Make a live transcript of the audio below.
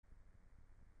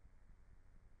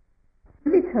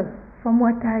little from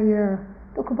what I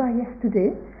talked about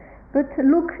yesterday, but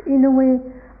look in a way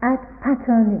at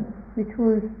patterning, which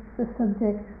was the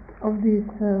subject of this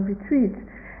retreat.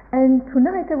 And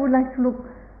tonight I would like to look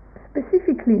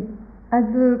specifically at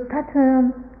the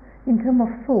pattern in terms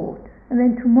of thought, and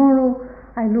then tomorrow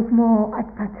I look more at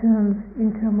patterns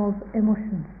in terms of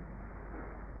emotions.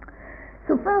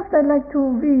 So first I'd like to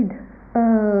read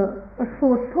a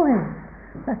short poem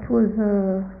that was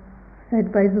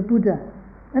said by the Buddha,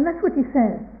 and that's what he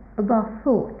says about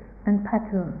thought and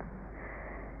patterns.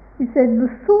 He said,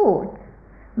 the thought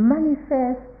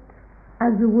manifests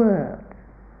as a word,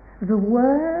 the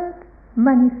word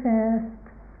manifests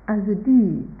as a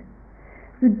deed,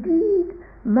 the deed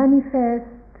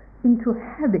manifests into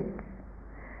habit,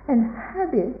 and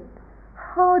habit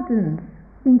hardens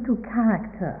into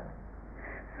character.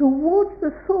 So watch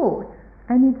the thought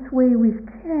and its way with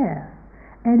care,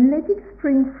 and let it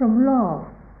spring from love,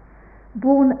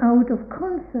 born out of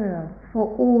concern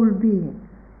for all beings.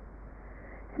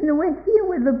 In a way, here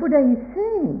what the Buddha is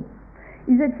saying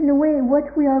is that in a way what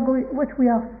we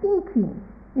are thinking,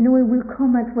 in a way will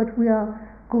come at what we are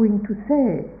going to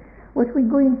say. What we're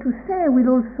going to say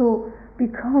will also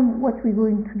become what we're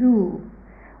going to do.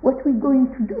 What we're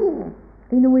going to do,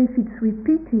 in a way, if it's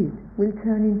repeated, will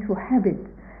turn into habit.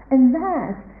 And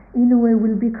that, in a way,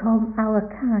 will become our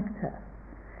character.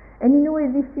 And in a way,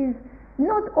 this is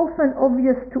not often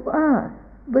obvious to us,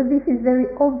 but this is very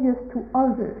obvious to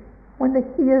others. When they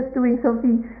see us doing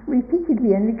something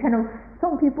repeatedly, and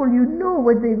some people, you know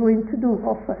what they're going to do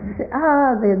often. You say,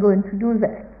 they're going to do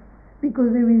that.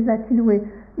 Because there is that, in a way,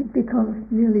 it becomes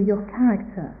really your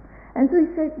character. And so he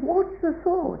said, watch the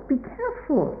thought, be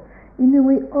careful, in a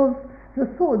way, of the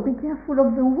thought, be careful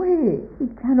of the way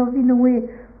it in a way,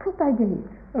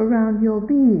 propagates around your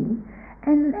being,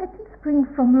 and let it spring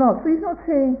from love. So he's not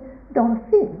saying, don't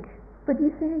think, but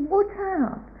he's saying, watch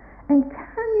out, and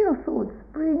can your thoughts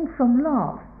spring from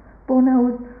love, born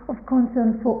out of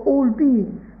concern for all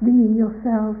beings, meaning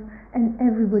yourself and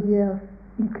everybody else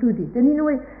included. And in a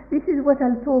way, this is what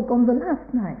I'll talk on the last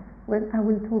night, when I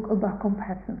will talk about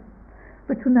compassion.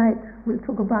 But tonight we'll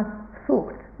talk about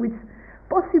thought, which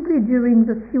possibly during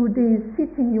the few days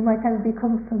sitting you might have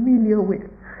become familiar with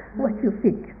what you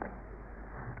think.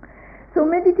 So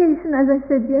meditation, as I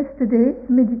said yesterday,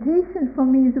 meditation for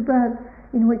me is about,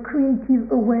 in a way,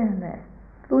 creative awareness.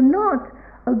 So not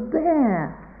a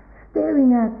bare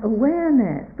staring at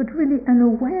awareness, but really an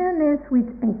awareness which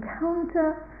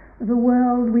encounter the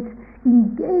world, which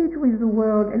engage with the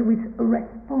world, and which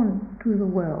respond to the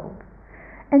world.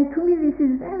 And to me this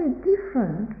is very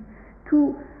different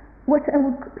to what I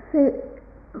would say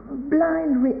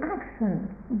blind reaction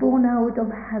born out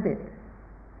of habit.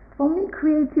 For me,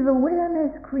 creative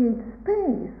awareness creates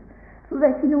space so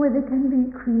that in a way there can be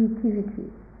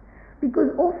creativity. Because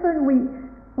often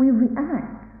we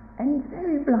react, and it's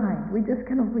very blind, we just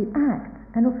react,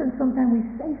 and often sometimes we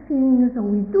say things or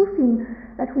we do things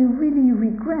that we really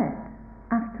regret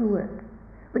afterwards.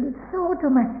 But it's so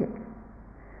automatic.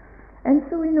 And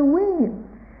so in a way,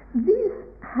 these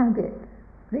habits,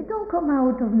 they don't come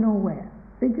out of nowhere.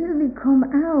 They generally come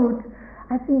out,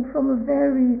 I think, from a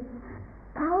very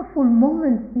powerful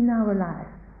moment in our life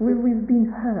where we've been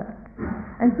hurt.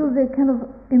 And so they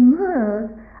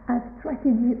emerge as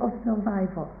strategy of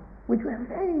survival, which were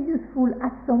very useful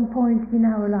at some point in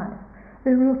our life,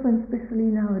 very often, especially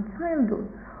in our childhood.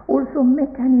 Also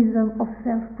mechanism of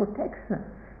self-protection,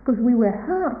 because we were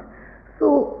hurt,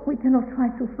 so we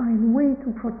try to find a way to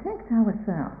protect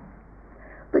ourselves.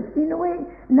 But in a way,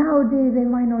 nowadays they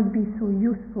might not be so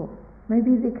useful.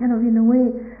 Maybe they in a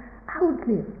way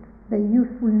outlived the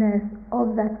usefulness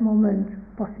of that moment,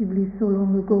 possibly so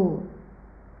long ago.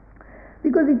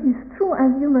 Because it is true,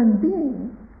 as human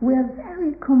beings, we have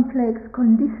very complex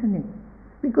conditioning.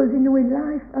 Because in a way,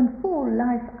 life unfolds,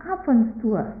 life happens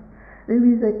to us. There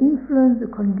is an influence, the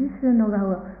condition of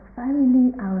our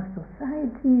family, our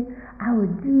society, our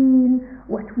gene,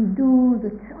 what we do,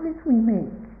 the choice we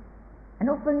make. And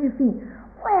often you think,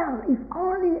 well, if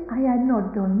only I had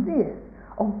not done this,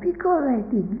 or because I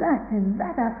did that, and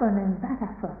that happened, and that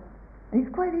happened. And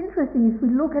it's quite interesting if we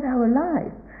look at our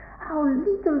lives, how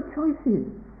little choices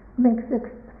make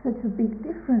such a big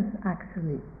difference,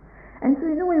 actually. And so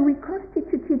in a way, we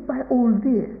constitute it by all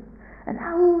this. And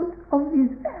out of this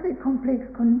very complex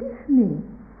conditioning,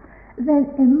 then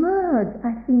emerge,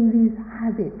 I think, these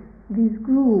habits, these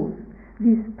grooves,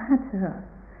 these patterns.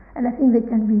 And I think they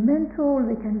can be mental,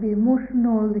 they can be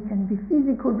emotional, they can be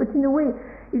physical, but in a way,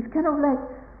 it's like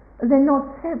they're not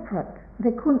separate.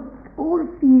 They could all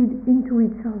feed into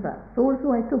each other. So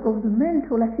also I talk of the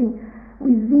mental, I think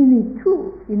within it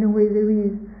too, in a way, there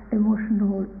is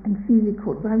emotional and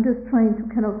physical. But I'm just trying to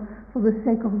kind of, for the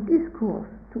sake of discourse,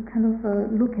 to kind of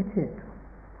look at it.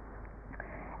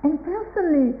 And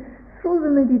personally, through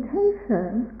the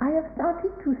meditation, I have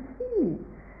started to see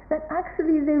that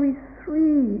actually there is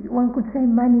three, one could say,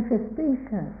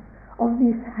 manifestations of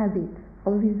this habit,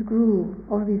 of this groove,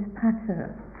 of this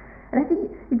pattern. And I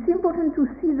think it's important to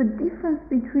see the difference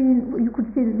between, you could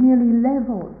say, nearly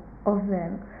levels of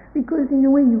them, because in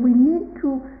a way we need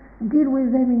to deal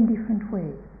with them in different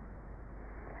ways.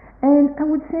 And I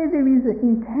would say there is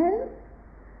intense,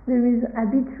 there is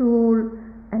habitual,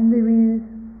 and there is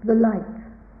the light,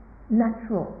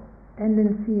 natural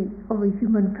tendency of a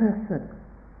human person.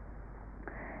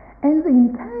 And the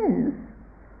intense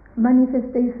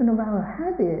manifestation of our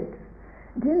habits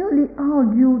generally are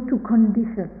due to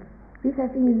conditions. This, I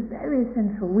think, is very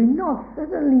essential. We're not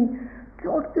suddenly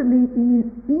totally in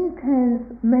an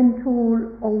intense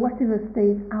mental or whatever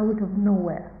state out of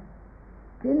nowhere.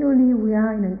 Generally, we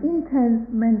are in an intense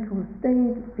mental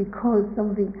state because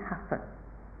something happened.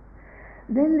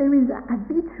 Then there is a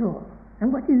habitual. And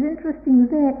what is interesting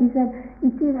there is that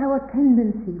it is our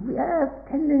tendency. We have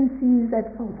tendencies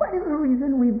that for whatever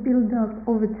reason we build up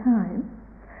over time,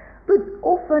 but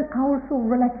often are also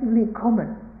relatively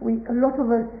common. A lot of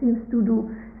us seems to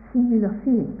do similar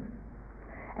things.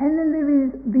 And then there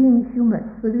is being human.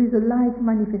 So there is a light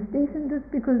manifestation just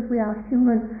because we are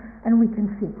human and we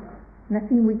can feel. And I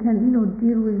think we can,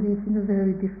 deal with this in a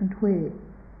very different way.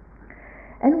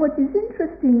 And what is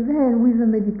interesting then with the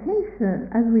meditation,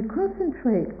 as we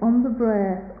concentrate on the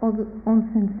breath, on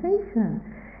sensation,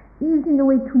 is in a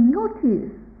way to notice,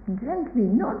 gently,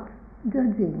 not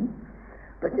judging,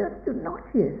 but just to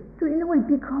notice, to in a way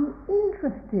become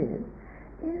interested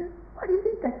in what is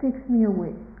it that takes me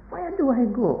away? Where do I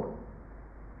go?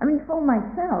 I mean, for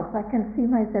myself, I can see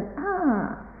myself,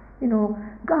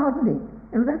 gardening.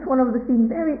 And that's one of the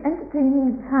things, very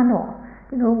entertaining channel.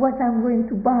 What I'm going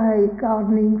to buy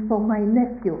gardening for my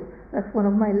nephew. That's one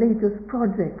of my latest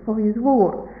projects for his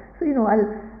wall. So, wait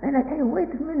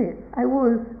a minute, I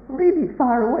was really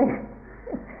far away.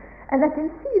 And I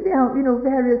can see there are,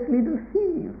 various little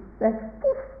seeds that,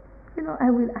 poof,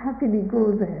 I will happily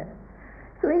go there.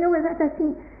 So in a way that I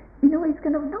think, it's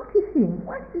kind of noticing,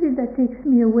 what is it that takes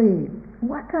me away?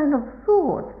 What kind of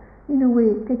thought, in a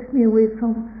way, takes me away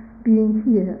from being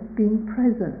here, being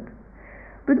present?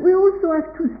 But we also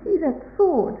have to see that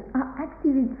thoughts are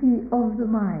activity of the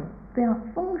mind. They are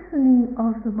functioning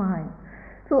of the mind.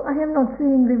 So I am not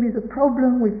saying there is a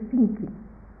problem with thinking.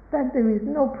 That there is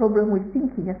no problem with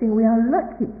thinking. I think we are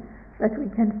lucky that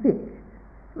we can think.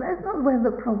 That's not where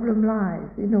the problem lies,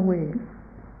 in a way.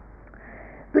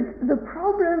 But the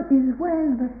problem is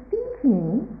when the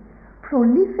thinking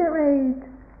proliferates,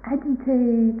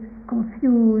 agitates,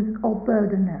 confuses, or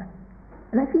burden us.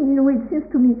 And I think, in a way, it seems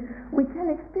to me we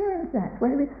can experience that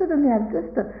when we suddenly have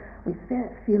we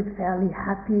feel fairly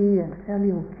happy and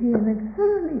fairly okay, and then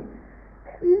suddenly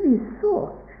there is this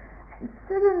thought, and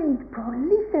suddenly it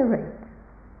proliferates.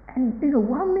 And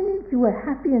 1 minute you are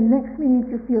happy, and next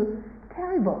minute you feel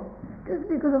terrible, just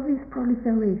because of this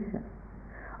proliferation.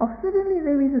 Or suddenly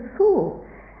there is a thought,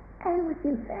 and we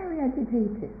feel very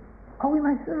agitated. Or we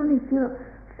might suddenly feel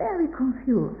very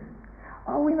confused.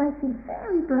 Or we might feel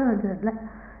very burdened, like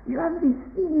you have this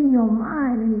thing in your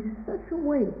mind and it's such a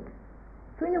weight.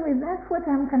 So in a way, that's what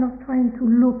I'm kind of trying to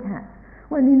look at.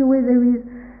 When in a way there is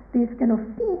this kind of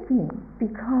thinking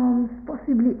becomes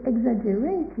possibly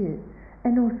exaggerated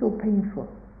and also painful.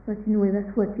 But in a way,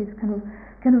 that's what is kind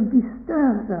of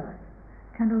disturbs us,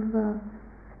 kind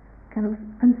of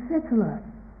unsettles us.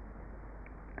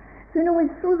 So in a way,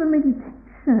 through the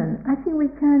meditation, I think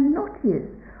we can notice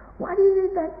what is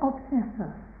it that obsesses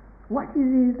us? What is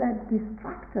it that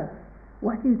distracts us?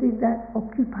 What is it that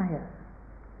occupies us?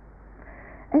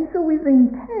 And so with the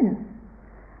intense,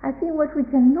 I think what we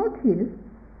can notice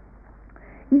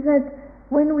is that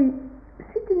when we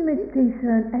sit in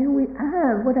meditation and we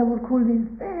have what I would call this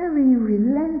very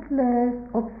relentless,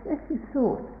 obsessive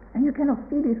thought, and you kind of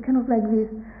feel it's kind of like this,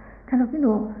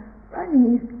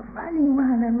 running,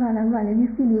 and you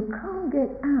feel you can't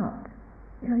get out.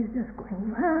 It's just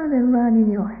going round and round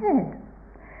in your head.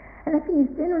 And I think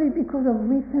it's generally because of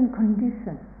recent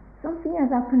conditions. Something has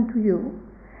happened to you,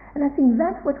 and I think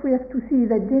that's what we have to see,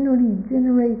 that generally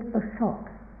generates a shock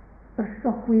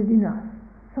within us.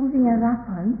 Something has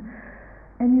happened,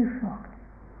 and you're shocked.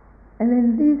 And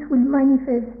then this will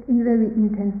manifest in very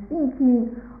intense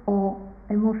thinking or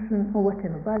emotion or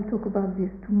whatever. But I'll talk about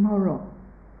this tomorrow.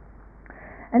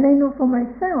 And I know for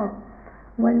myself,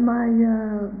 when my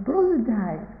brother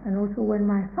died, and also when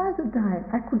my father died,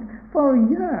 for a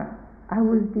year, I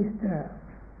was disturbed.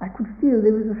 I could feel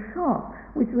there was a shock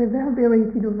which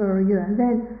reverberated over a year, and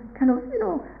then kind of,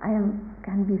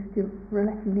 can be still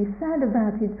relatively sad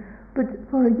about it, but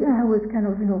for a year I was kind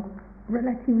of,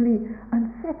 relatively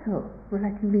unsettled,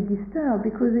 relatively disturbed,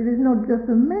 because it is not just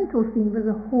a mental thing, but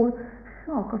a whole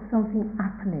shock of something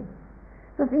happening.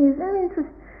 So I think it's very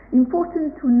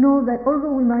important to know that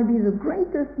although we might be the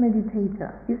greatest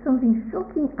meditator, if something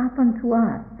shocking happened to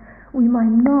us, we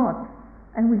might not,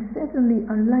 and we're certainly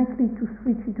unlikely to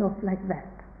switch it off like that.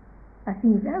 I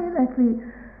think very likely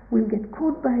we'll get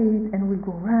caught by it and we'll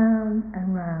go round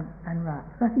and round and round.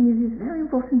 So I think it is very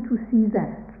important to see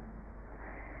that.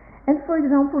 And for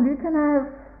example, you can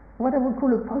have what I would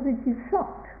call a positive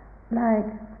shock, like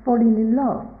falling in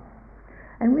love.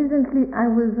 And recently I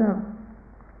was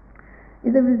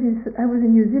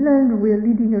in New Zealand. We were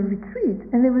leading a retreat,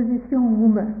 and there was this young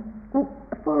woman who,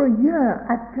 for a year,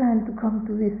 had planned to come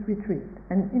to this retreat,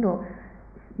 and it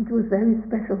was very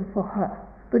special for her.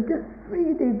 But just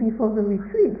 3 days before the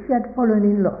retreat, she had fallen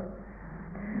in love.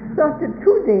 So after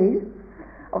 2 days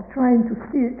of trying to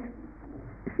sit,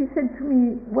 she said to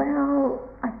me, "Well,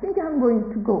 I think I'm going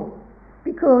to go,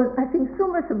 because I think so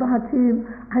much about him,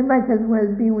 I might as well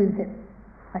be with him."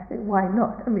 I said, "Why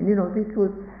not? I mean, this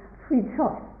was free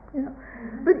choice,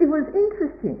 But it was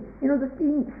interesting, the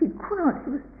thing she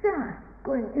was just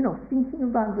going, thinking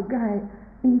about the guy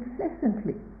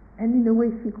incessantly, and in a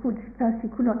way she could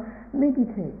not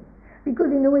meditate,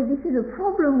 because in a way this is a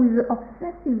problem with the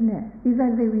obsessiveness, is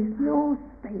that there is no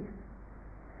space.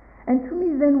 And to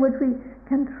me then what we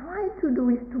can try to do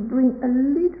is to bring a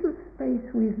little space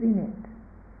within it,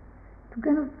 to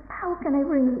kind of, how can I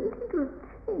bring a little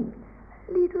thing,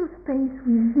 a little space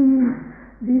within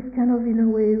this kind of, in a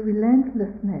way,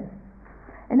 relentlessness.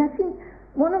 And I think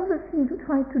one of the things to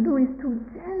try to do is to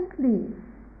gently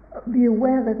be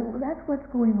aware that that's what's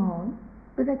going on,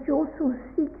 but that you're also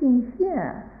sitting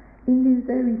here in this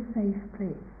very safe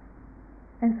place.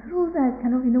 And through that,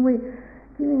 kind of, in a way,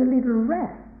 giving a little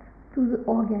rest to the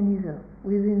organism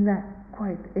within that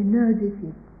quite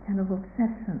energetic kind of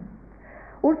obsession.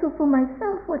 Also for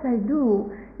myself, what I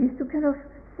do is to kind of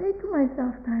say to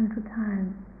myself time to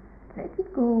time, let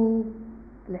it go,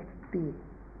 let it be.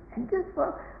 And just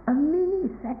for a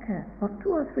millisecond, or 2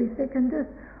 or 3 seconds,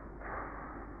 just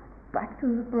back to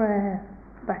the breath,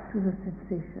 back to the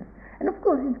sensation. And of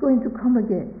course it's going to come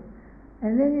again.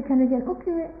 And then you can again,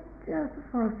 okay, just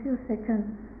for a few seconds,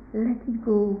 let it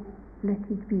go, let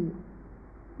it be.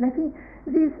 And I think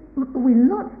this will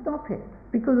not stop it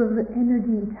because of the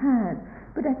energy it has,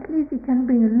 but at least it can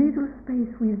bring a little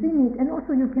space within it, and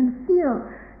also you can feel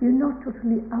you're not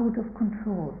totally out of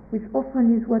control, which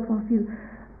often is what one feels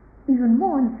even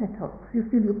more unsettled. You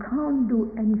feel you can't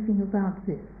do anything about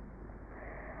this.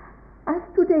 As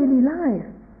to daily life,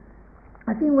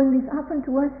 I think when this happens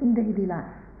to us in daily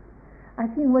life, I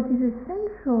think what is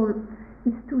essential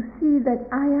is to see that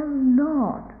I am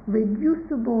not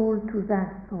reducible to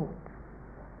that thought.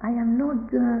 I am not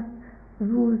just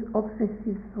those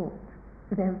obsessive thoughts.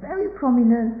 They're very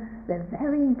prominent, they're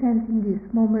very intense in this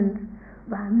moment,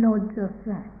 but I'm not just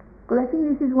that. Because I think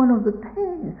this is one of the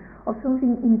pains of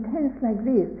something intense like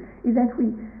this, is that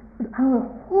our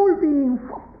whole being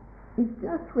is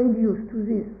just reduced to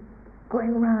this,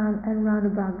 going round and round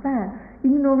about that,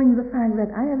 ignoring the fact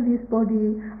that I have this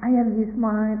body, I have this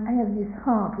mind, I have this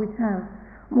heart, which has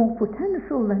more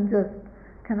potential than just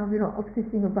kind of,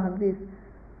 obsessing about this.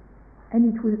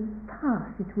 And it will pass,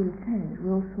 it will change.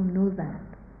 We also know that.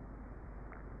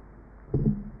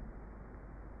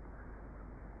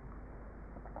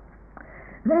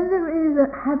 Then there is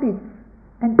habits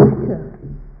and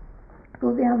patterns.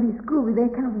 So there are these grooves, they're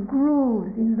kind of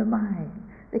grooves in the mind.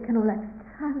 They kind of like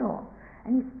channel,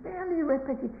 and it's fairly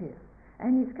repetitive.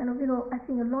 And it's kind of, I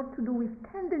think a lot to do with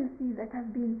tendencies that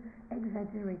have been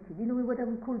exaggerated. What I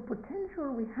would call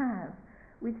potential we have,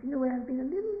 which in a way has been a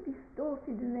little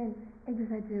distorted and then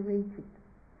exaggerated.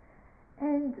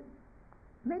 And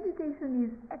meditation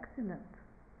is excellent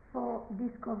for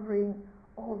discovering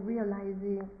or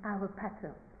realizing our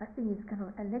pattern. I think it's kind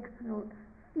of an excellent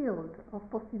field of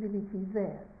possibilities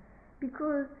there.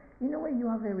 Because in a way you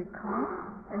are very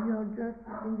calm and you are just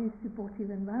in this supportive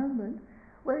environment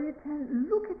where you can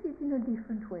look at it in a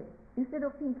different way. Instead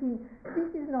of thinking,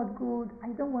 this is not good, I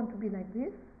don't want to be like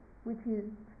this, which is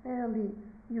fairly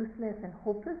useless and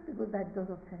hopeless because that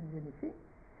doesn't change anything,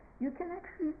 you can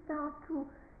actually start to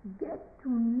get to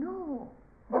know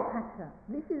the pattern.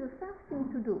 This is the first thing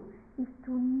to do, is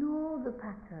to know the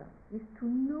pattern, is to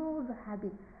know the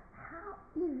habit. How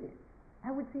is it? I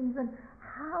would say even,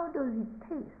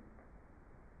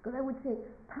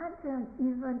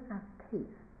 have taste.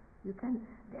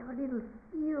 They have a little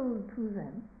feel to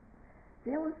them.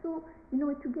 They also,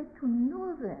 to get to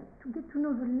know them, to get to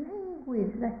know the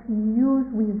language that we use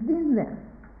within them,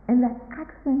 and that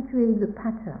accentuates the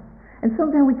pattern. And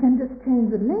sometimes we can just change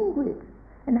the language,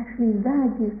 and actually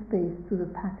that gives space to the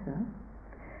pattern.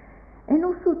 And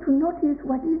also to notice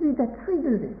what is it that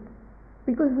triggers it,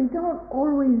 because we don't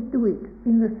always do it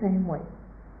in the same way.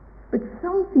 But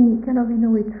something kind of in a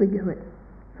way triggers it.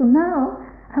 So now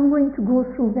I'm going to go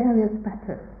through various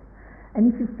patterns. And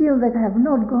if you feel that I have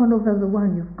not gone over the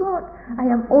one you've got, I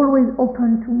am always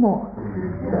open to more.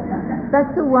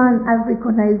 That's the one I've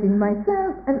recognized in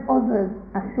myself and others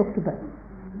I've talked about.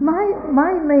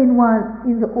 My main one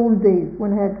in the old days,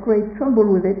 when I had great trouble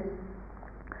with it,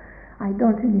 I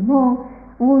don't anymore,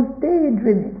 was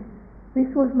daydreaming.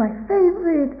 This was my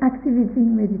favorite activity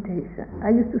in meditation.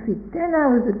 I used to sit 10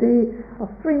 hours a day for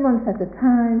 3 months at a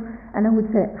time, and I would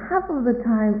say half of the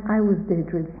time I was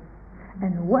daydreaming.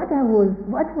 And what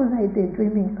was I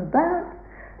daydreaming about?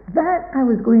 That I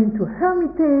was going to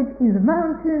hermitage in the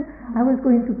mountain, I was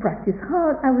going to practice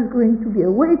hard, I was going to be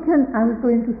awakened, I was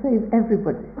going to save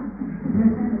everybody.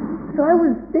 So I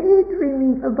was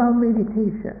daydreaming about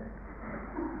meditation,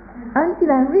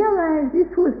 until I realized this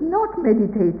was not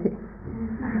meditating.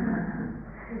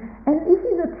 And this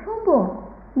is the trouble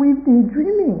with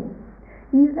daydreaming,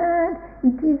 is that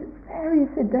it is very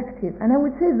seductive. And I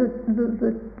would say that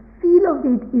the feel of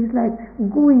it is like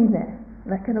gooiness.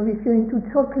 Like if you're into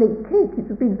chocolate cake, it's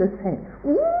a bit the same.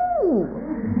 Ooh!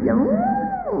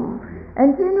 Yum!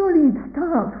 And generally it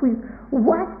starts with,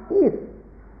 what if?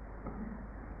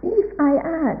 If I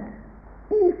had,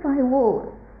 if I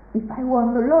was, if I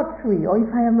won the lottery, or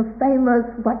if I am a famous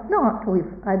whatnot, or if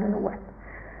I don't know what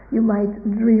you might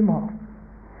dream of.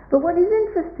 But what is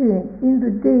interesting in the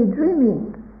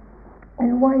daydreaming,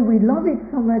 and why we love it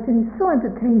so much, and it's so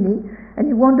entertaining, and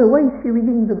you wonder why is she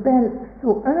ringing the bell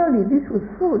so early? This was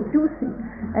so juicy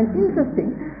and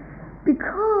interesting,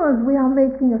 because we are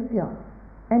making a film,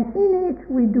 and in it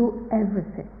we do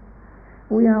everything.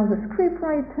 We are the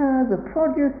scriptwriter, the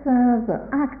producer, the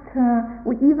actor,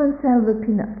 we even sell the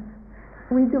peanuts.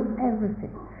 We do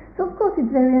everything. So of course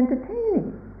it's very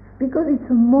entertaining, because it's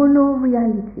a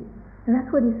mono-reality, and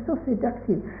that's what is so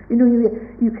seductive.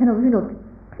 You kind of,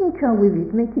 tinker with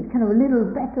it, make it kind of a little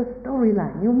better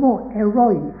storyline. You're more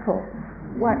heroic or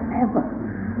whatever.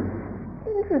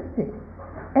 Interesting.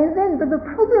 And then, but the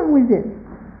problem with it,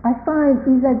 I find,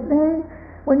 is that then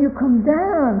when you come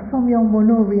down from your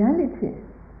mono-reality,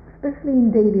 especially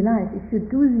in daily life, if you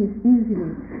do this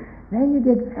easily, then you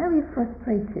get very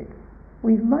frustrated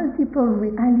with multiple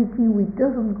reality which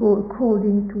doesn't go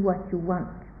according to what you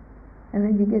want. And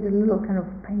then you get a little kind of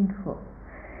painful.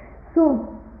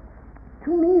 So,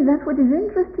 to me, that's what is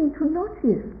interesting to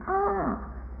notice.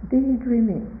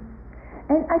 Daydreaming.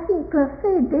 And I think per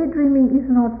se, daydreaming is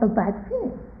not a bad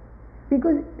thing,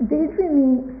 because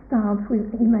daydreaming starts with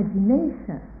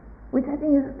imagination, which I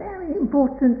think is a very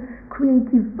important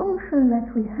creative function that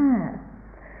we have.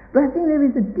 But I think there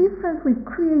is a difference with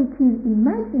creative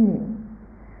imagining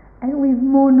and with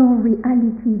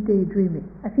mono-reality daydreaming.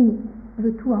 I think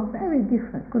the two are very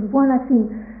different, because one, I think,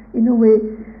 in a way,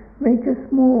 makes us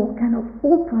more kind of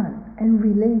open and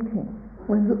relating,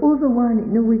 when the other one,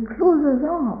 in a way, closes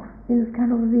off in kind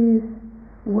of this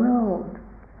world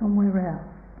somewhere else.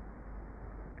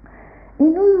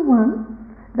 Another one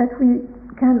that we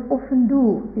can often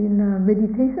do in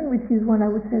meditation, which is one I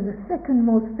would say the second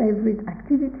most favorite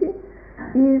activity,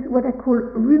 is what I call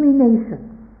rumination.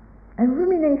 And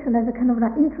rumination has a kind of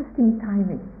an interesting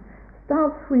timing.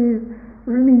 Starts with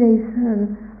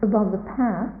rumination about the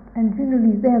past, and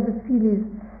generally there the feel is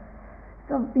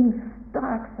something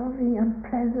stuck, something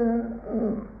unpleasant,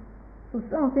 so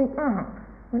something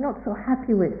we're not so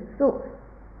happy with. So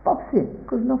pops in,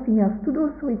 because nothing else to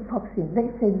do, so it pops in. They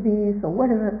said this, or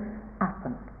whatever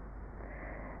happened.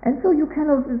 And so you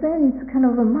kind of, then it's kind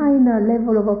of a minor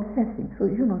level of obsessing. So,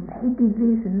 they did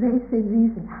this, and they said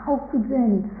this, and how could they,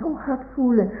 and it's so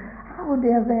hurtful, and how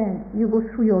dare they, and you go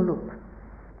through your loop.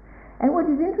 And what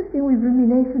is interesting with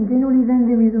rumination, generally then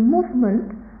there is a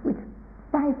movement which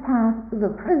bypasses the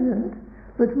present,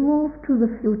 but moves to the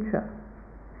future.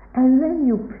 And then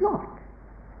you plot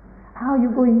how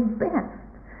you're going best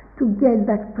to get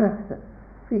that person.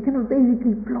 So you kind of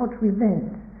basically plot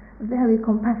revenge, very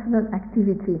compassionate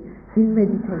activity in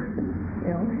meditation.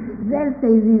 They'll say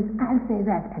this, I'll say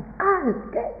that, and I'll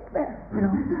get there,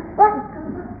 right?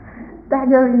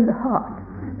 Dagger in the heart.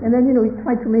 And then, we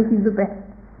try to make it the best.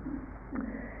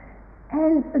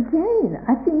 And again,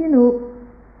 I think,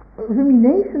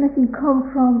 rumination, I think, comes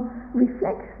from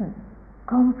reflection,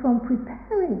 come from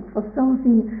preparing for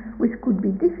something which could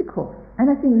be difficult.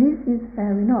 And I think this is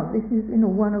fair enough. This is,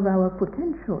 one of our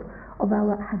potential, of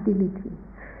our ability.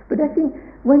 But I think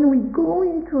when we go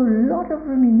into a lot of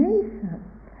rumination,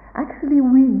 actually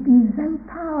we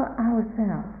disempower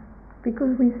ourselves,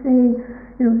 because we say,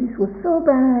 this was so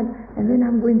bad, and then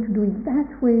I'm going to do it that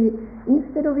way,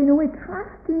 instead of, in a way,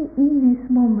 trusting in this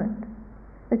moment.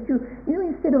 That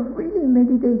instead of really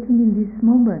meditating in this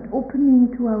moment, opening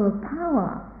to our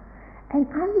power, and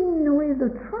having, in a way,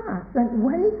 the trust that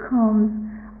when it comes,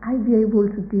 I'll be able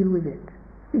to deal with it.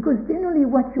 Because generally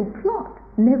what you plot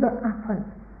never happens.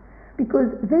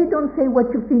 Because they don't say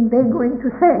what you think they're going to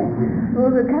say. So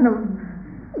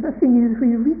the thing is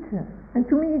rewritten. And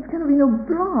to me, it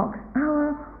blocks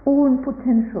our own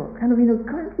potential,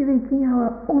 cultivating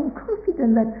our own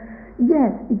confidence that,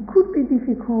 yes, it could be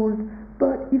difficult,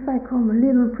 but if I come a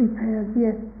little prepared,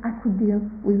 yes, I could deal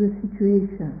with the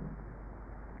situation.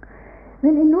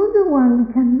 Then another one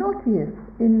we can notice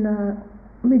in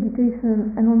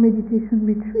meditation and on meditation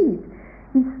retreat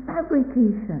is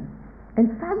fabrication.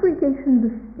 And fabrication,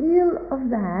 the feel of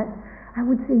that, I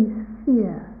would say, is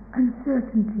fear,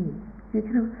 uncertainty.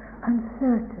 You're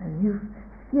uncertain, you're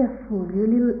fearful, you're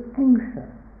a little anxious.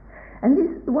 And this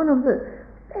is one of the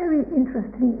very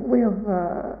interesting way of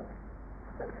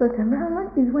such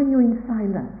environment is when you're in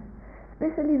silence,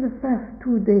 especially the first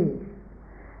 2 days,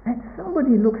 and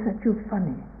somebody looks at you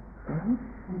funny.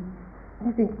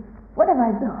 You think, what have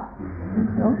I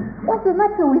done? What's the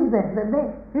matter with them? That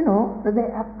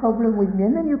they have problem with me,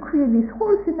 and then you create this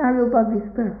whole scenario about this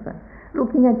person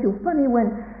looking at you funny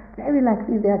when very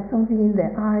likely they had something in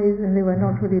their eyes and they were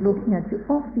not really looking at you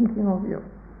or thinking of you.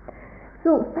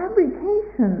 So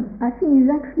fabrication, I think,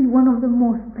 is actually one of the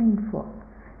most painful,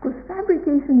 because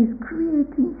fabrication is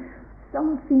creating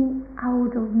something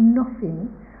out of nothing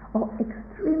or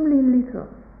extremely little,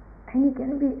 and it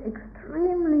can be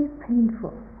extremely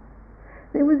painful.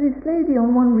 There was this lady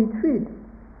on one retreat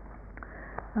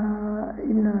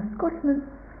in Scotland,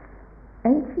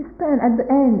 and she spent, at the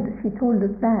end, she told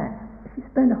us that she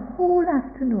spent a whole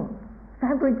afternoon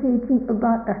fabricating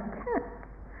about a cat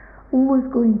who was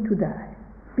going to die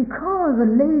because the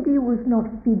lady was not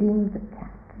feeding the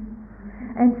cat.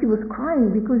 And she was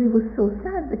crying because it was so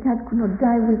sad the cat could not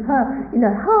die with her in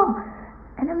her home.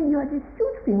 And you had this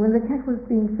huge thing when the cat was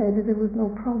being fed, there was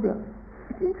no problem.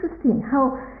 It's interesting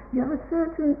how you have a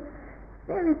certain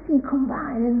various thing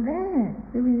combined, and then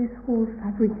there is this whole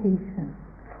fabrication.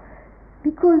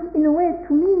 Because in a way,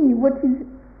 to me, what is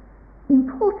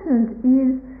important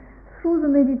is, through the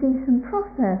meditation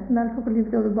process, and I'll talk a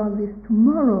little bit about this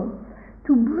tomorrow,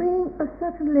 to bring a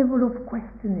certain level of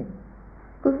questioning.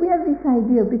 Because we have this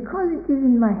idea, because it is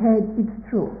in my head, it's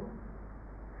true.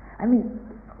 I think,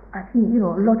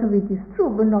 a lot of it is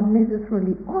true, but not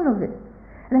necessarily all of it.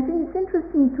 And I think it's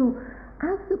interesting to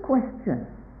ask the question,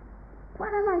 what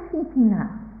am I thinking now?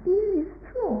 Is this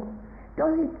true?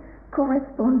 Does it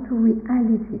correspond to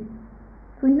reality?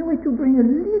 So in a way, to bring a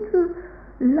little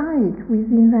light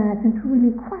within that and to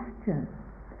really question.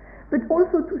 But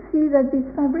also to see that this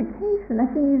fabrication, I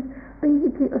think, is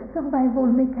basically a survival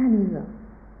mechanism.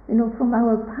 From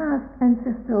our past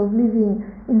ancestors of living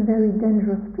in a very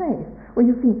dangerous place, where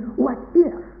you think, what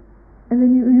if? And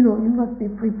then you must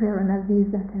be prepared and have this,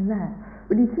 that, and that.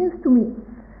 But it seems to me,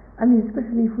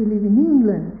 especially if we live in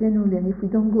England generally, and if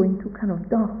we don't go into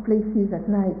dark places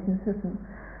at night in certain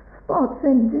spots,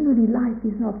 then generally life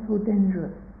is not so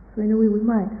dangerous. So in a way we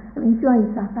might. If you are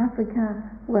in South Africa,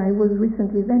 where I was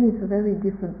recently, then it's a very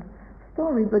different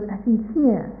story. But I think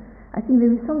here,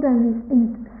 there is sometimes this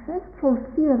ancestral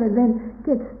fear that then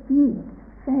gets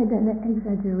fed and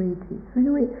exaggerated. So in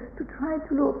a way, to try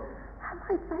to look, am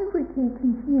I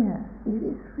fabricating here?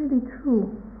 Is this really true?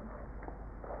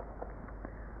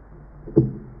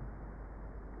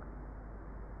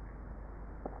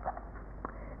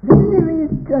 Then there is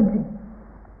judging.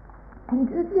 And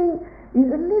judging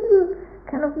is a little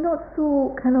not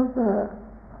so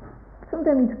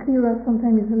sometimes it's clearer,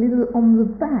 sometimes it's a little on the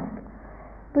back.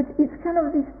 But it's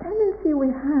this tendency we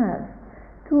have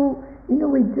to, in a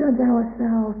way, judge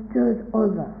ourselves, judge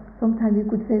others. Sometimes you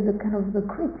could say the the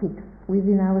critics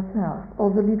within ourselves, or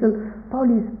the little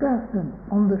police person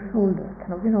on the shoulder,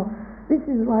 this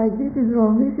is right, this is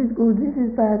wrong, this is good, this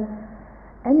is bad.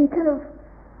 And it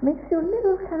makes you a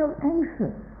little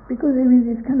anxious, because there is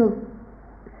this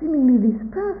seemingly this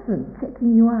person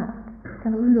checking you out,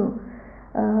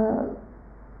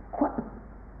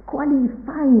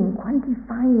 quantifying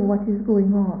what is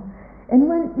going on. And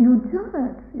when you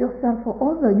judge yourself or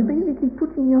others, you're basically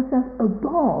putting yourself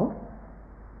above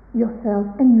yourself,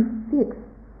 and you fix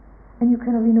and you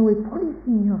kind of, in a way,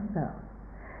 policing yourself.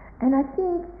 And I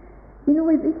think, in a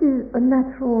way, this is a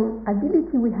natural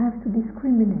ability we have to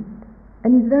discriminate.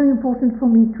 And it's very important for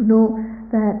me to know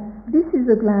that this is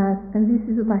a glass and this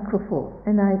is a microphone,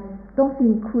 and I don't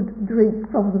think could drink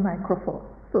from the microphone.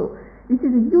 So this is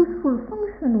a useful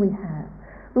function we have,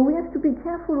 but we have to be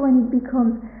careful when it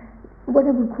becomes what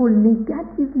I would call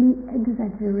negatively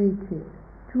exaggerated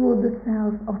toward the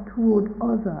self or toward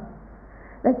others.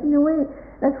 That in a way,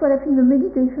 that's what I think the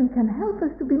meditation can help us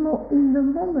to be more in the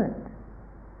moment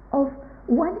of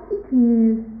what it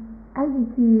is as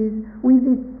it is, with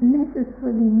it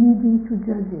necessarily needing to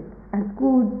judge it as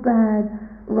good, bad,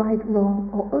 right,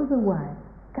 wrong, or otherwise.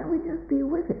 Can we just be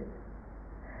with it?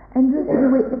 And just in a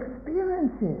way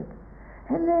experience it.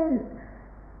 And then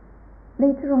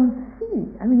later on see.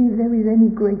 I mean, if there is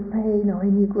any great pain or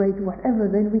any great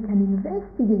whatever, then we can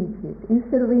investigate it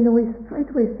instead of in a way straight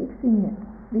away fixing it.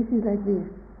 This is like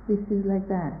this is like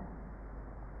that.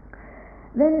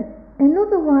 Then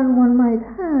another one might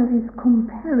have is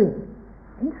comparing.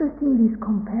 Interestingly, is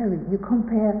comparing. You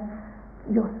compare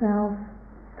yourself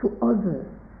to others.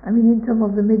 I mean, in terms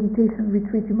of the meditation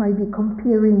retreat, you might be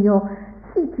comparing your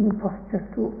sitting posture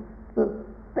to the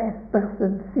best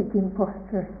person's sitting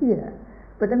posture here.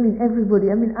 But I mean, everybody.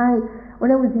 I mean,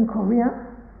 when I was in Korea,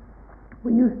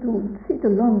 we used to sit a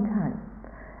long time,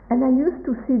 and I used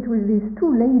to sit with these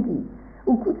two ladies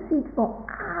who could sit for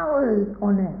hours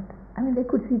on end. I mean, they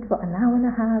could sit for an hour and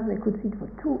a half. They could sit for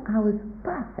 2 hours,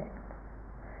 perfect.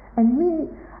 And me,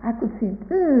 I could sit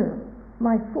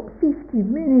my 50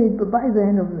 minutes, but by the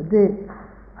end of the day,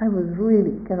 I was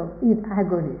really kind of in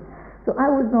agony. So I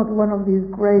was not one of these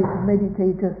great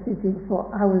meditators sitting for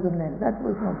hours on end. That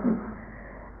was not me.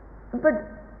 But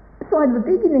so at the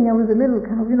beginning, I was a little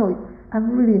kind of,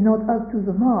 I'm really not up to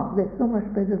the mark. They're so much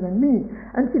better than me.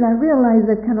 Until I realized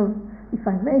that kind of, if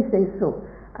I may say so,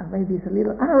 maybe it's a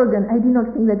little arrogant, I did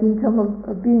not think that in terms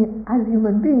of being as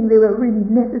human beings, they were really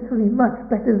necessarily much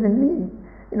better than me.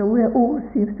 We all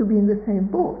seems to be in the same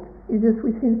boat. It's just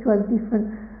we seem to have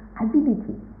different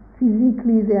ability.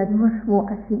 Physically, they had much more,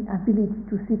 I think, ability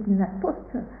to sit in that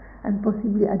posture, and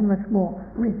possibly had much more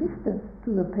resistance to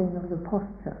the pain of the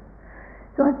posture.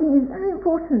 So I think it's very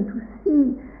important to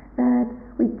see that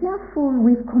we're careful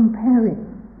with comparing,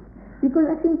 because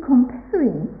I think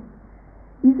comparing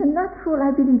is a natural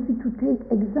ability to take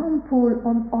example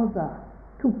on others,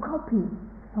 to copy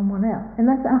someone else. And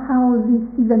that's how this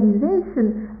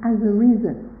civilization has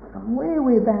arisen. From way,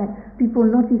 way back, people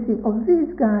noticing,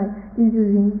 this guy is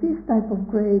using this type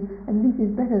of grade, and this is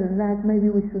better than that,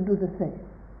 maybe we should do the same.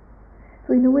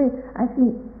 So in a way, I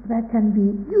think that can be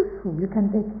useful. You can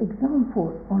take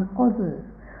example on others.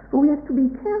 But we have to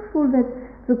be careful that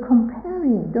the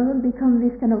comparing doesn't become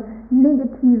this kind of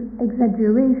negative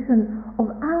exaggeration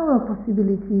of our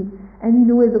possibility, and in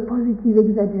a way the positive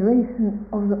exaggeration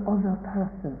of the other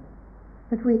person.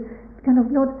 That we kind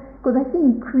of not, because I think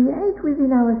we create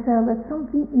within ourselves that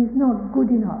something is not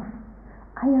good enough.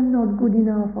 I am not good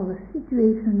enough, or the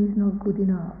situation is not good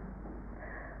enough.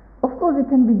 Of course, there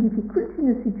can be difficulty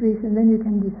in a situation, then you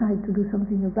can decide to do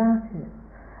something about it.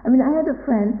 I mean, I had a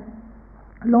friend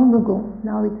long ago,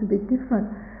 now it's a bit different,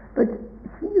 but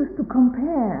she used to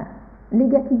compare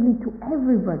negatively to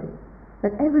everybody,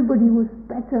 that everybody was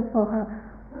better for her,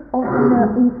 or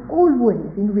in all ways,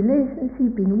 in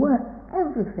relationship, in work,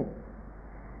 everything.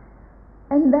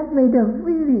 And that made her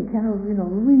really kind of,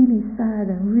 really sad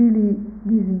and really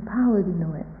disempowered in a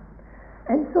way.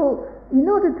 And so, in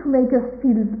order to make her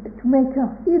feel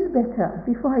better,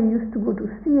 before I used to go to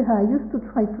see her, I used to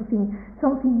try to think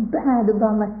something bad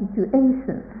about my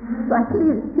situation, so at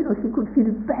least she could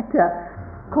feel better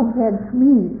compared to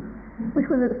me,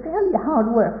 which was a fairly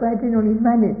hard work, but I generally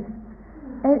managed.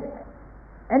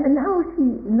 And now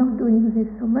she's not doing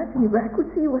this so much anymore. I could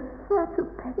see it was such a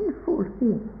painful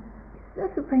thing,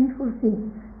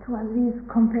 to have this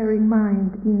comparing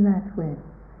mind in that way.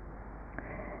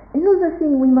 Another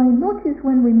thing we might notice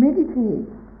when we meditate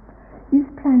is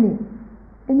planning.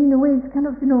 And in a way it's kind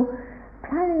of,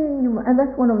 planning, and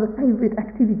that's one of the favorite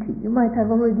activities. You might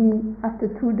have already, after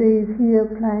 2 days here,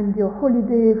 planned your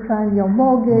holiday, planned your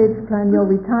mortgage, planned your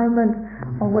retirement,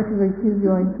 or whatever it is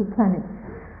you're into planning.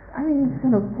 I mean, it's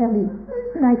kind of fairly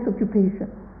nice occupation.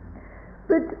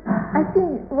 But I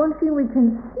think one thing we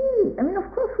can see, I mean, of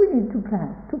course we need to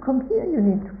plan. To come here you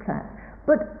need to plan.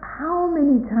 But how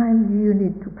many times do you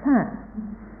need to plan?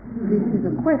 This is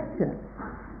a question.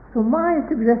 So my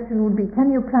suggestion would be,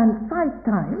 can you plan 5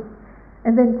 times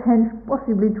and then change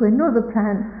possibly to another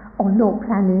plan, or no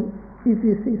planning if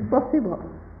this is possible?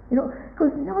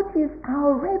 Because notice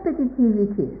how repetitive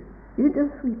it is. You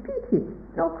just repeat it,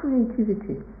 no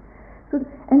creativity. So,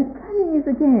 and planning is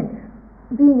again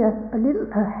being a little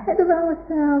ahead of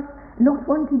ourselves, not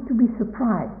wanting to be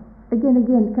surprised. Again,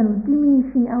 kind of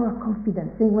diminishing our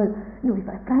confidence, saying, well, if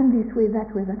I plan this way,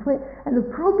 that way, that way. And the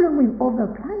problem with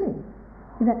over planning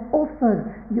is that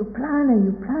often you plan and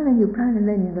you plan and you plan, and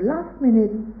then in the last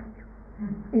minute,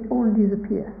 it all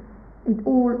disappears.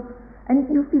 And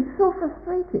you feel so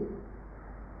frustrated.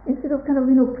 Instead of kind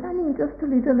of, planning just a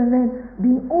little and then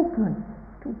being open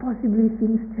to possibly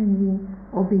things changing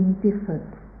or being different.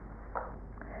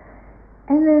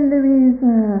 And then there is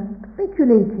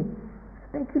speculating.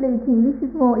 This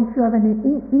is more, if you have an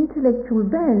intellectual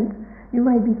bent, you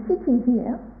might be sitting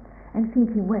here and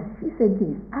thinking, well, she said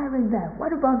this, I read that,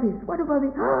 what about this, what about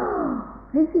this?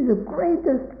 This is the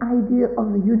greatest idea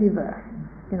of the universe.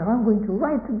 I'm going to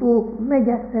write a book,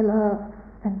 mega seller,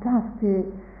 fantastic,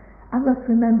 I must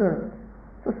remember it.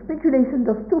 So speculation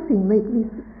does two things, make this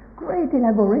great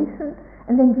elaboration,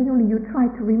 and then generally you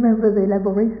try to remember the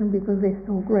elaboration because they're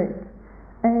so great.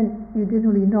 And you're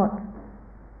generally not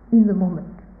in the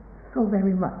moment so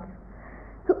very much.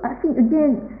 So I think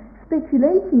again,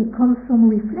 speculating comes from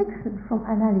reflection, from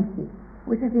analysis,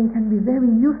 which I think can be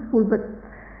very useful, but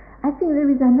I think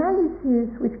there is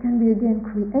analysis which can be again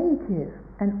creative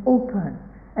and open,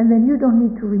 and then you don't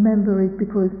need to remember it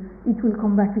because it will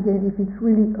come back again if it's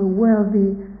really a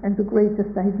worthy and the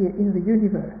greatest idea in the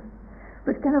universe.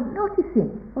 But kind of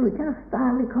noticing, we kind of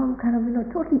become kind of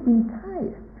totally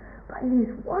enticed by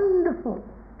this wonderful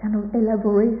kind of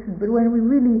elaboration, but when we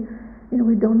really,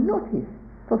 we don't notice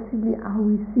possibly how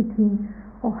we're sitting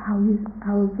or how is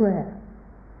our breath.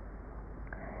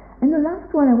 And the last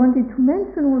one I wanted to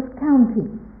mention was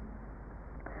counting.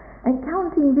 And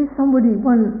counting this, a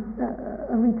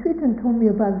retreatant told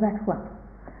me about that one,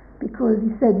 because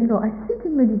he said, I sit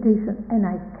in meditation and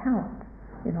I count,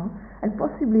 and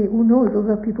possibly, who knows,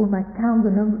 other people might count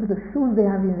the number of the shoes they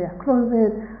have in their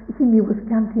closet. He was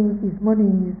counting his money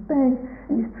in his bank,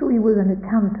 and it's true he was an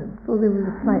accountant, so there was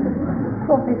a slight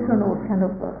professional kind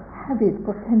of habit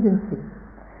or tendency.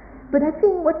 But I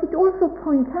think what it also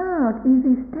points out is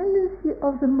this tendency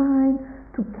of the mind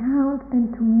to count and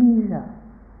to measure.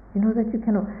 That you're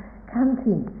kind of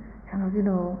counting,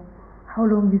 how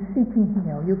long you're sitting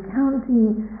here, you're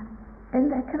counting, and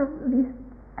that kind of this.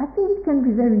 I think it can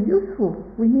be very useful.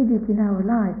 We need it in our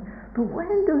life. But when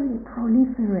does it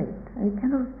proliferate? And it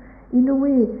kind of, in a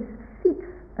way, fits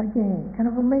again, kind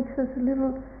of makes us a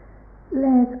little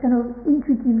less kind of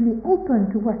intuitively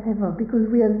open to whatever,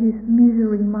 because we have this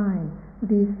measuring mind,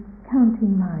 this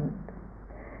counting mind.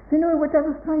 So what I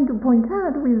was trying to point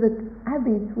out with the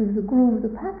habits, with the groove,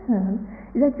 the pattern,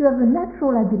 is that you have the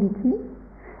natural ability,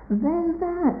 then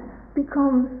that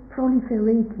becomes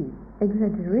proliferated,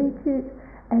 exaggerated,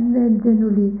 and then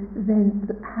generally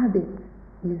the habit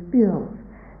is built.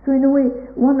 So in a way,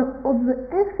 one of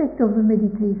the effects of the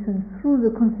meditation through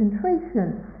the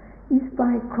concentration is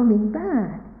by coming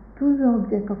back to the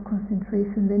object of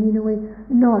concentration, then in a way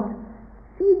not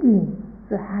feeding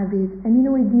the habit, and in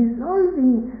a way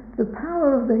dissolving the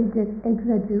power of the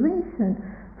exaggeration,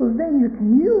 so then you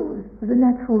can use the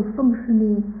natural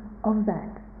functioning of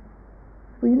that.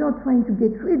 So you're not trying to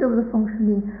get rid of the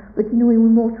functioning, but in a way we're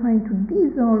more trying to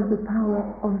dissolve the power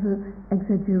of the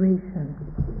exaggeration.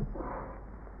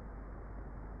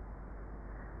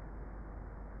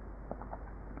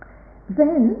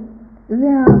 Then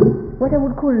there are what I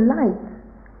would call light,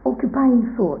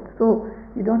 occupying thoughts. So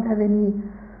you don't have anything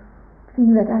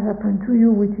that has happened to you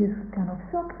which is kind of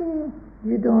shocking.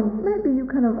 Maybe you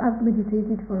kind of have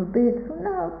meditated for a bit, so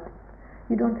now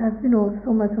you don't have,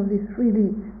 so much of this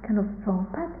really kind of strong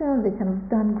pattern. They kind of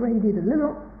downgraded a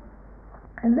little.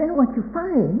 And then what you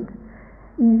find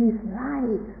is this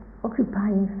light,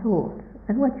 occupying thoughts.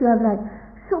 And what you have like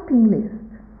shopping list.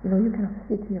 You kind of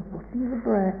sit here, watching the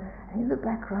breath, and in the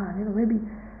background, maybe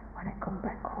when I come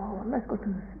back home, let's go to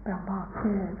the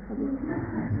supermarket for this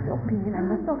shopping, and I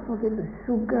must not forget the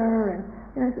sugar, and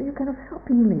so you kind of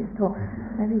shopping list, or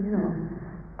maybe,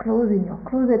 clothes in your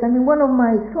closet. I mean, one of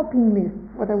my shopping lists,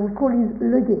 what I would call is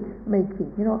luggage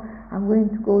making. I'm going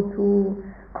to go to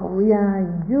Korea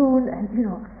in June, and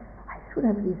I should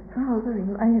have this trouser.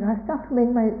 I start to make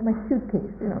my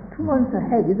suitcase. 2 months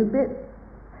ahead is a bit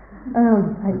early,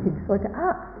 I think. So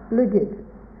luggage,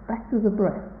 back to the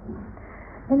breath.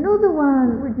 Another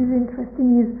one which is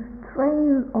interesting is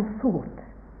trains of thought.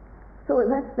 So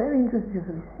that's very interesting.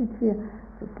 So we sit here,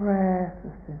 the breath, the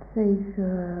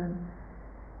sensation.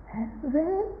 And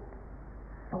then,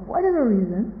 for whatever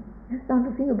reason, you start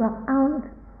to think about Aunt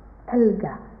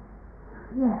Helga.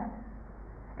 Yes.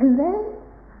 And then,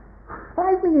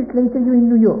 5 minutes later, you're in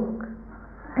New York.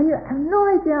 and you have no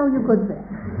idea how you got there.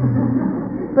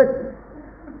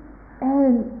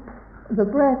 And the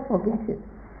breath forgets it.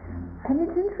 And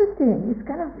it's interesting. It's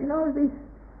kind of, this,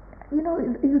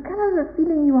 you kind of the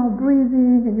feeling you are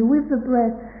breathing and you with the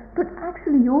breath, but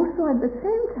actually you also at the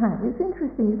same time, it's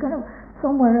interesting, you kind of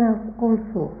somewhere else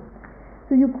also.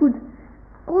 So you could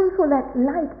also like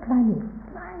light planning,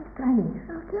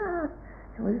 just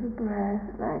with the breath,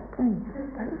 light planning.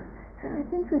 So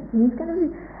it's interesting. It's kind of,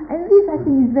 and this I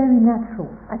think is very natural.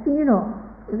 I think,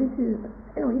 this is,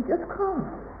 it just comes.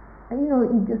 And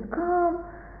it just comes,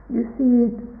 you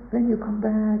see it, then you come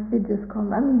back, it just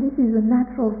comes. I mean, this is a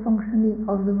natural functioning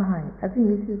of the mind. I think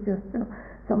this is just,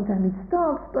 sometimes it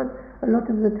stops, but a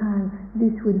lot of the time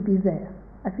this will be there.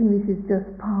 I think this is just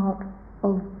part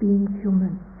of being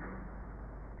human.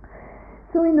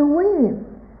 So in a way,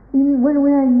 when we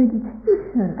are in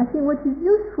meditation, I think what is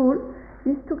useful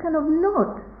is to kind of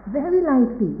note very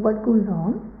lightly what goes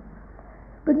on,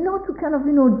 but not to kind of,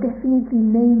 definitely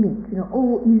name it.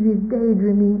 Is it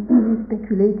daydreaming? Is it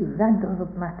speculating? That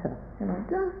doesn't matter.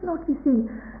 Just noticing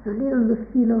a little the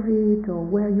feel of it or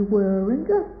where you were and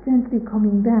just gently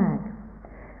coming back.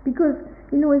 Because,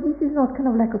 this is not kind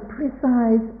of like a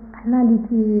precise,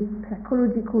 analytic,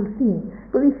 psychological thing.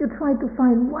 But if you try to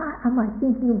find, why am I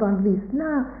thinking about this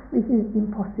now? This is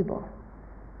impossible.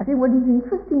 I think what is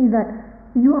interesting is that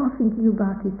you are thinking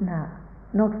about it now.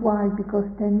 Not why, because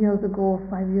 10 years ago,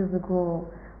 5 years ago,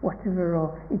 whatever,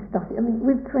 or it started. I mean,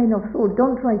 with train of thought,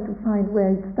 don't try to find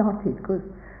where it started, because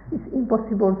it's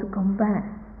impossible to come back.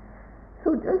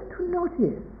 So just to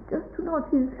notice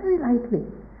very lightly.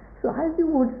 So as you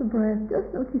watch the breath,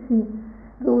 just noticing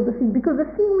those things. Because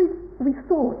the thing with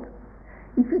thought,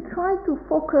 if you try to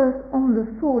focus on the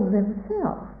thought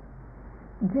themselves,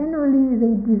 generally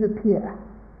they disappear.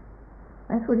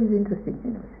 That's what is interesting.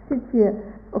 Sit here,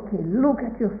 okay, look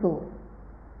at your thoughts.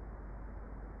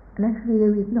 And actually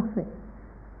there is nothing.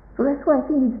 So that's why I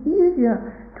think it's easier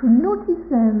to notice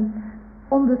them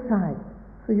on the side.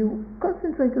 So you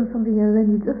concentrate on something and then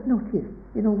you just notice,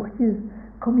 what is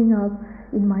coming up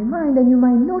in my mind, and you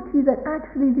might notice that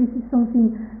actually this is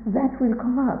something that will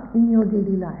come up in your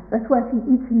daily life. That's why I think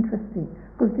it's interesting,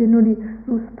 because generally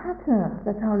those patterns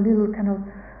that are a little kind of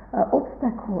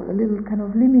obstacle, a little kind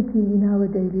of limiting in our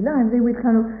daily life, they will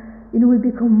kind of, will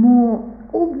become more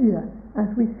obvious as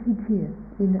we sit here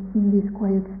in this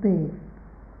quiet space.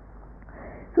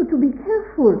 So to be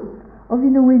careful of,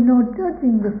 we're not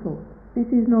judging the thought. This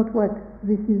is not what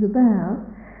this is about.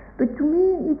 But to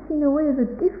me, it's in a way the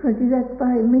difference is that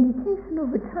by meditation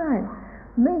over time,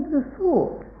 make the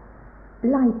thought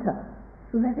lighter,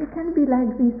 so that it can be like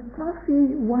this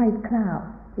fluffy white cloud.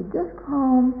 They just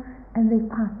come and they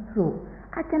pass through.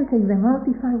 I can take them out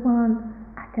if I want.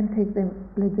 I can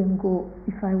let them go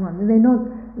if I want. And they're not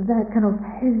that kind of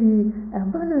heavy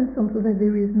burdensome, so that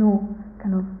there is no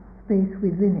kind of space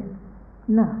within it.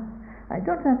 Now, I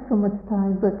don't have so much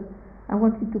time, but I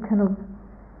wanted to kind of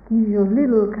give you a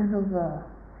little kind of,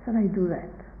 shall I do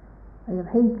that? I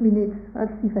have 8 minutes,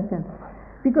 let's see if I can.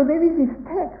 Because there is this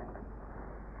text,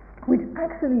 which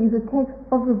actually is a text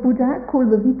of the Buddha called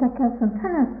the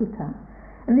Vitakasantana Sutta.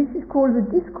 And this is called the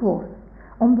Discourse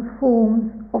on the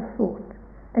Forms of Thought.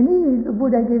 And in it, the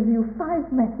Buddha gives you 5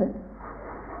 methods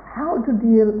how to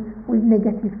deal with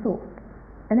negative thoughts.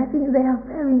 And I think they are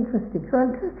very interesting. So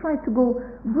I'll just try to go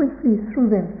briefly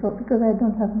through them, because I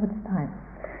don't have much time.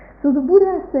 So the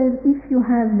Buddha says if you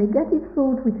have negative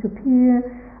thoughts which appear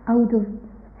out of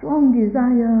strong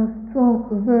desire, strong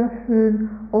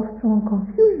aversion, or strong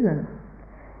confusion,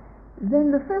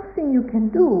 then the first thing you can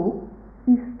do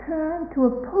is turn to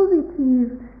a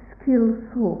positive, skilled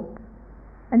thought.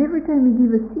 And every time you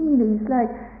give a simile, it's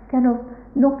like kind of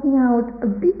knocking out a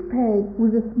big peg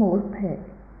with a small peg.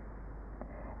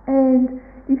 And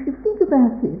if you think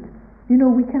about it,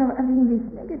 we kind of having this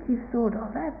negative thought, oh,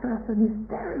 that person is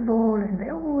terrible, and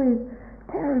they're always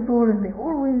terrible, and they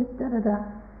always da-da-da.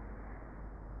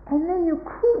 And then you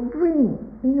could bring,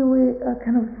 in a way, a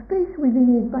kind of space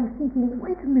within it by thinking,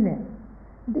 wait a minute,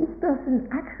 this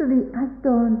person actually has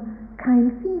done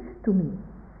kind things to me.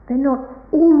 They're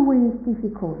not always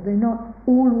difficult, they're not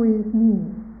always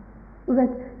mean. So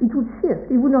that it would shift.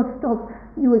 It would not stop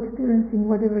you experiencing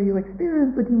whatever you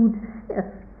experience, but it would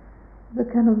shift the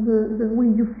kind of the way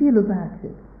you feel about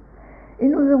it.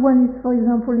 Another one is, for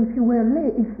example, if you were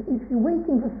late, if you're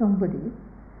waiting for somebody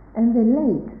and they're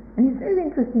late, and it's very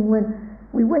interesting when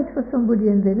we wait for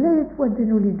somebody and they're late, what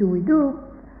generally do we do?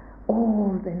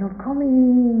 Oh, they're not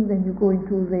coming, then you go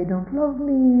into they don't love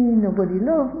me, nobody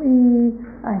loves me,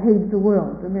 I hate the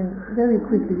world. I mean, very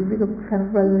quickly you become kind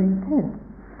of rather intense.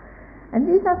 And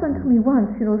this happened to me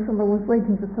once, somebody was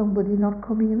waiting for somebody not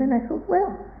coming, and then I thought,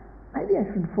 well, maybe I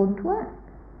should phone to ask.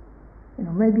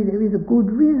 Maybe there is a good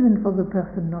reason for the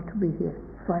person not to be here.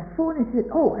 So I phoned and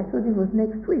said, oh, I thought it was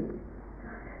next week.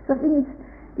 So I think it's,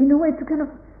 in a way, to kind of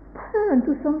turn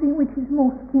to something which is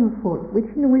more skillful, which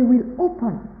in a way will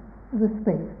open the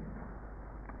space.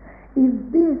 If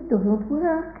this doesn't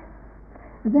work,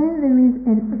 then there is,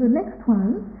 and the next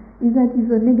one is that if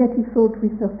the negative thought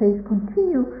resurface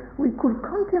continue, we could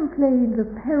contemplate the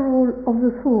peril of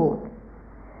the thought.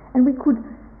 And we could,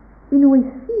 in a way,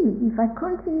 see if I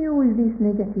continue with this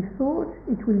negative thought,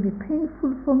 it will be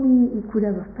painful for me, it could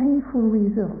have a painful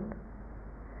result.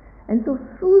 And so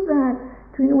through that,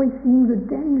 to in a way seeing the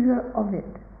danger of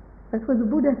it. That's what the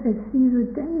Buddha says, see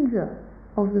the danger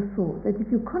of the thought, that if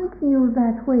you continue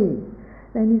that way,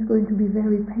 then it's going to be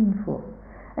very painful.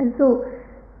 And so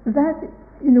that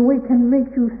in a way can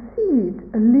make you see it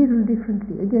a little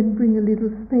differently, again bring a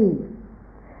little space.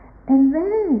 And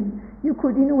then you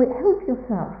could in a way help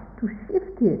yourself to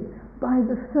shift it by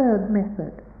the third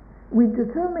method, which the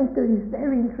third method is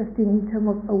very interesting in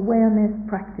terms of awareness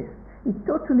practice. It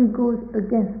totally goes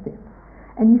against it.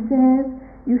 And he says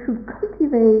you should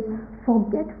cultivate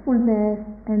forgetfulness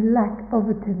and lack of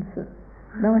attention.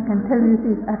 Now I can tell you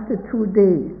this after 2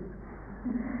 days.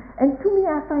 And to me,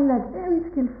 I find that very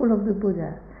skillful of the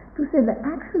Buddha to say that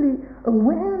actually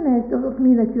awareness doesn't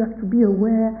mean that you have to be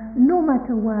aware no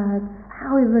matter what,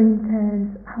 however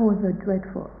intense, however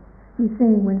dreadful. He's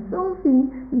saying when something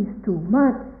is too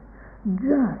much,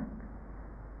 just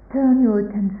turn your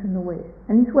attention away.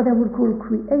 And it's what I would call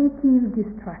creative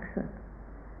distraction.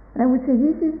 And I would say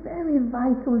this is very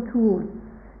vital tool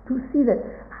to see that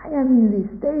I am in this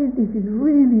state, this is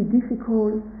really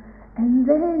difficult, and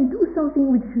then do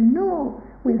something which you know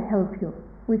will help you,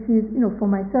 which is, for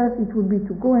myself it would be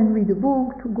to go and read a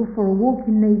book, to go for a walk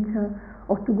in nature,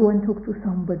 or to go and talk to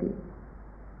somebody.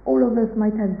 All of us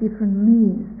might have different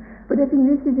means, but I think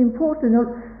this is important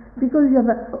because you have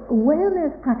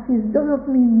awareness practice doesn't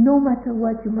mean no matter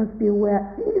what you must be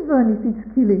aware, even if it's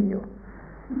killing you.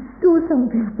 Do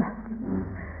something about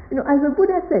it. As the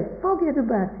Buddha said, forget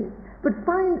about it, but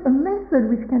find a method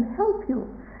which can help you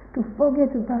to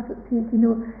forget about it,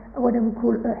 what I would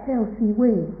call a healthy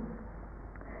way.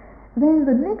 Then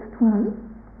the next one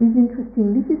is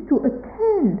interesting. This is to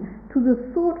attend to the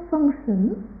thought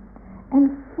function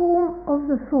and form of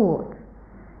the thought.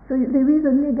 So there is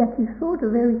a negative thought,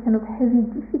 a very kind of heavy,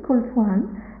 difficult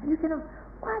one, and you kind of,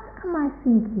 what am I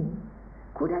thinking?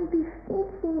 Could I be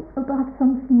thinking about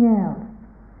something else?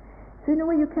 So in a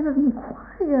way you kind of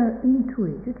inquire into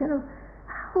it. You kind of,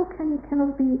 how can it kind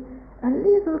of be a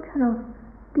little kind of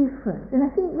different? And I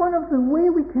think one of the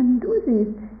way we can do this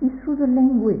is through the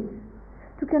language,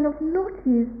 to kind of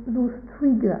notice those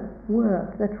trigger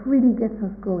words that really get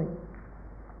us going.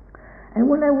 And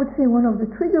what I would say one of the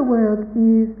trigger words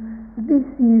is, this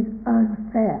is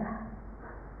unfair.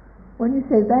 When you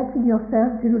say that in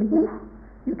yourself, generally,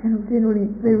 you kind of generally,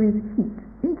 there is heat.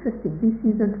 Interesting, this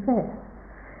is unfair.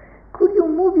 Could you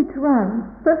move it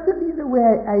around? Personally, the way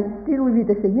I deal with it,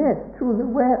 I say, yes, true,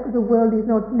 the world is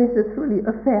not necessarily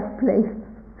a fair place.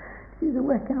 This is the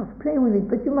way I cannot play with it,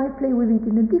 but you might play with it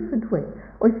in a different way.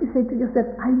 Or if you say to yourself,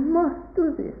 I must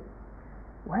do this,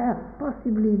 well,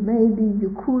 possibly, maybe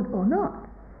you could or not.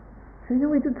 So in a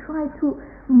way to try to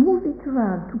move it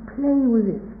around, to play with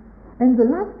it. And the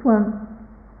last one,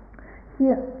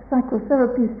 here,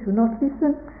 psychotherapists should not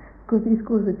listen, because this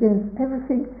goes against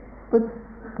everything, but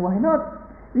why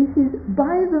not? This is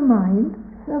by the mind,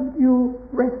 subdue,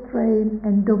 restrain,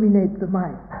 and dominate the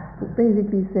mind. So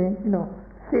basically saying,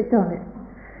 sit on it.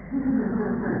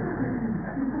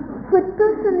 But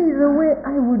personally, the way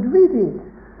I would read it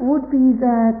would be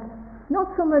that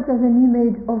not so much as an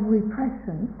image of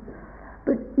repression,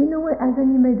 but in a way as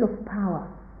an image of power.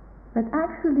 That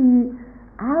actually,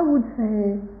 I would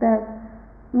say that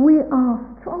we are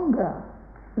stronger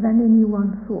than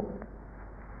anyone thought.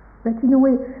 That in a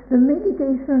way, the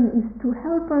meditation is to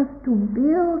help us to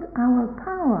build our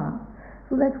power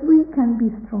so that we can be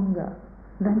stronger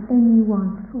than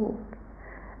anyone thought.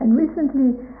 And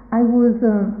recently, I was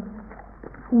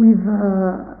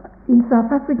in South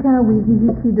Africa. We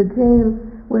visited a jail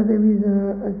where there is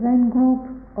a Zen group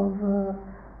of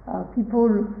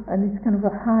people, and it's kind of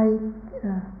a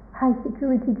high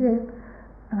security jail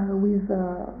with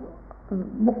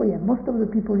most of the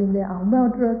people in there are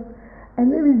murderers. And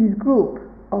there is this group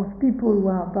of people who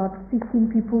are about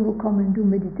 15 people who come and do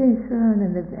meditation,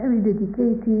 and they're very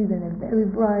dedicated, and they're very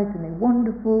bright, and they're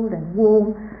wonderful and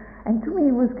warm. And to me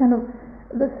it was kind of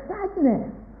the sadness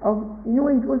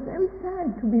it was very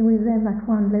sad to be with them at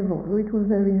one level. It was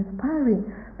very inspiring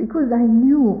because I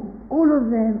knew all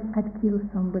of them had killed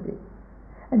somebody.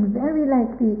 And very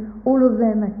likely all of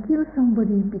them had killed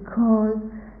somebody because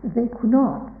they could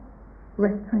not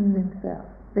restrain themselves.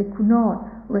 They could not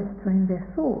restrain their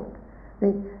thought.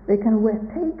 They kind of were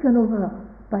taken over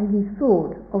by this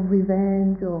thought of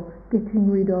revenge or getting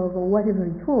rid of or whatever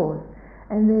it was.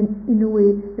 And then in a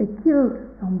way they killed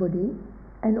somebody,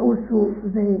 and also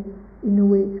they in a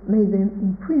way made them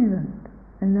imprisoned.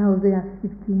 And now they are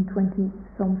 15, 20,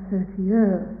 some 30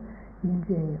 years in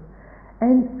jail.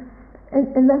 And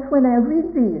that's when I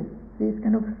read this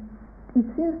kind of, it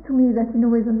seems to me that in a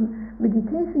way the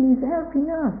meditation is helping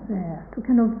us there to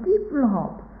kind of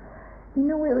develop in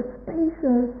a way a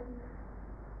spacious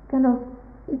kind of,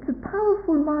 it's a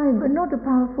powerful mind, but not a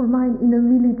powerful mind in a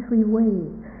military way,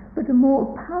 but a more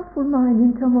powerful mind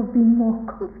in terms of being more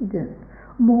confident,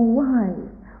 more wise,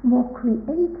 more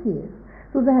creative,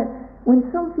 so that when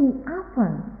something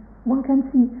happens, one can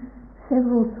see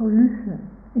several solutions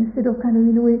instead of kind of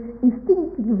in a way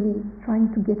instinctively trying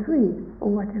to get rid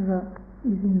of whatever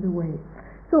is in the way.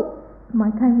 So my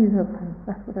time is up, and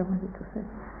that's what I wanted to say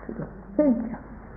today. Thank you.